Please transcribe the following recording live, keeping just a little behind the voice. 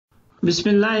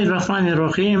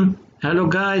Bismillahirrahmanirrahim. Hello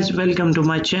guys, welcome to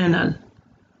my channel.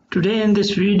 Today in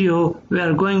this video we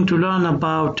are going to learn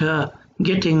about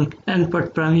getting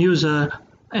input from user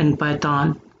in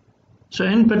Python. So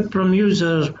input from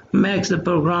user makes the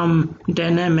program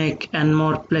dynamic and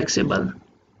more flexible.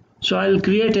 So I'll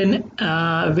create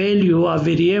a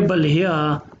variable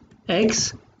here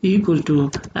x equal to,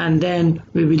 and then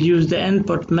we will use the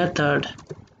input method.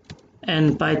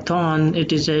 In Python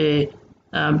it is a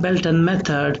built-in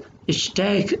method.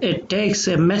 It takes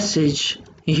a message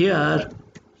here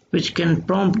which can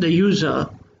prompt the user.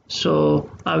 So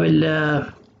I will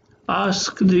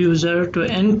ask the user to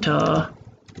enter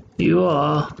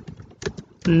your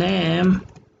name,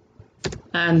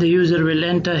 and the user will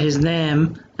enter his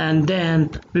name, and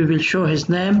then we will show his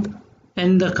name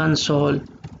in the console.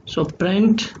 So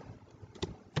print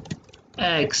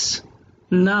x.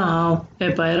 Now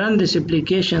if I run this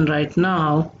application right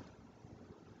now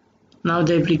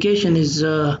the application is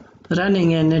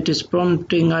running and it is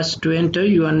prompting us to enter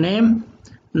your name.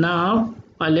 Now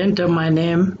I'll enter my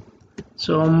name.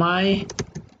 So my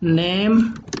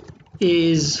name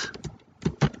is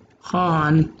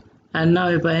Khan, and now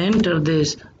if I enter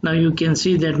this, now you can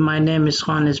see that my name is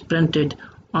Khan is printed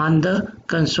on the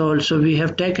console. So we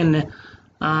have taken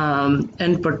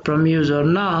input from user.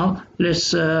 Now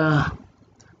let's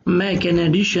make an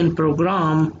addition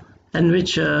program in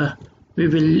which we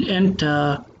will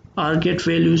enter or get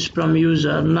values from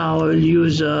user. Now I will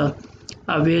use a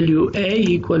value a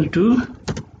equal to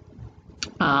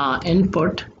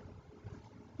input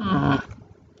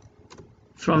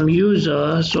from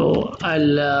user. So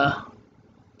I'll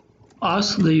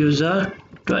ask the user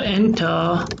to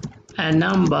enter a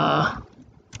number,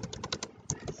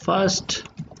 first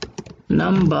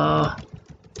number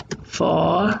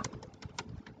for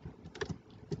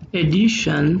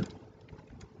addition,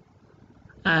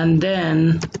 and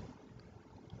then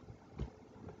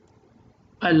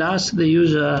I'll ask the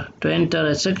user to enter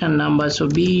a second number. So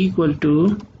b equal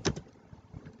to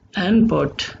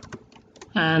input,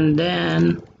 and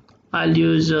then I'll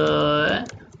use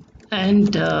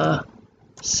enter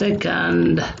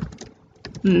second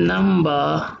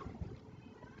number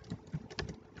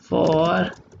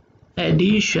for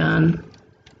addition.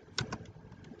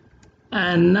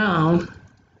 And now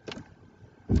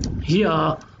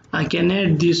here I can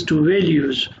add these two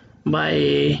values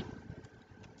by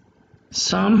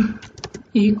sum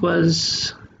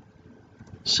equals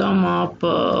sum of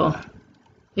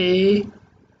a,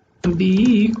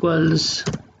 b equals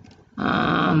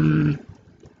a,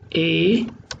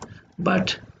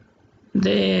 but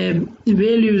the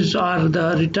values or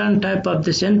the return type of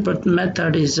this input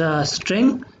method is a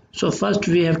string. So first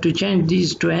we have to change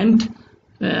these to int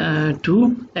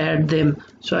to add them.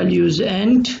 So I'll use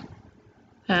int,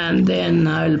 and then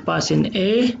I'll pass in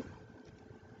a,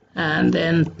 and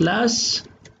then plus,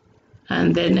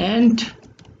 and then int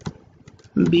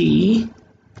b.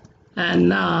 And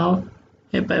now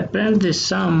if I print this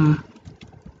sum,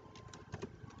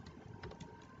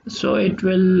 so it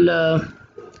will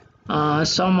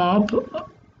sum of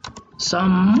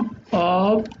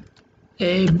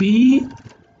a, b.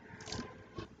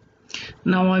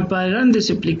 Now if I run this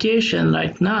application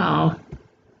right now,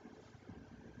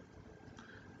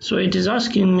 so it is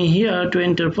asking me here to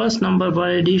enter first number for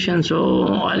addition. So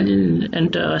I'll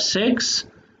enter 6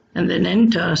 and then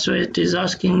enter. So it is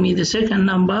asking me the second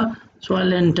number. So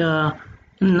I'll enter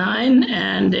 9,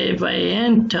 and if I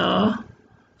enter,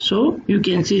 so you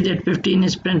can see that 15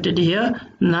 is printed here.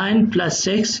 9 plus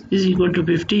 6 is equal to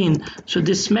 15. So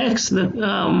this makes the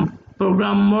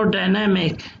program more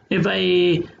dynamic. If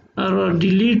I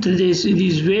delete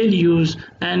these values,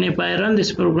 and if I run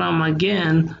this program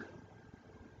again,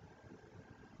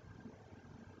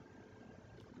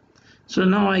 so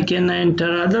now I can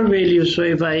enter other values. So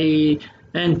if I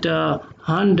enter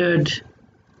 100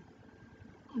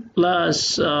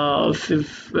 plus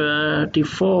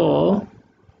 54,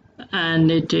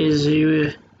 and it is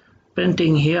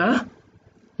printing here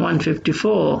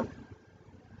 154.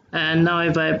 And now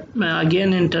if I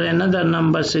again enter another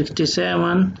number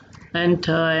 67,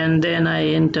 enter, and then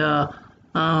I enter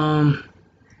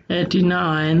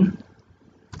 89,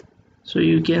 so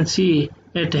you can see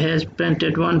it has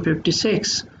printed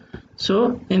 156.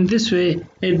 So in this way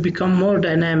it becomes more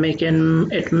dynamic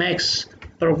and it makes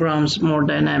programs more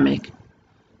dynamic.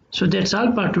 So that's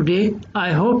all for today.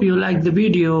 I hope you like the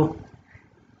video.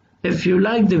 If you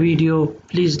like the video,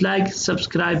 please like,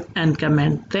 subscribe and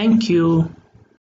comment. Thank you.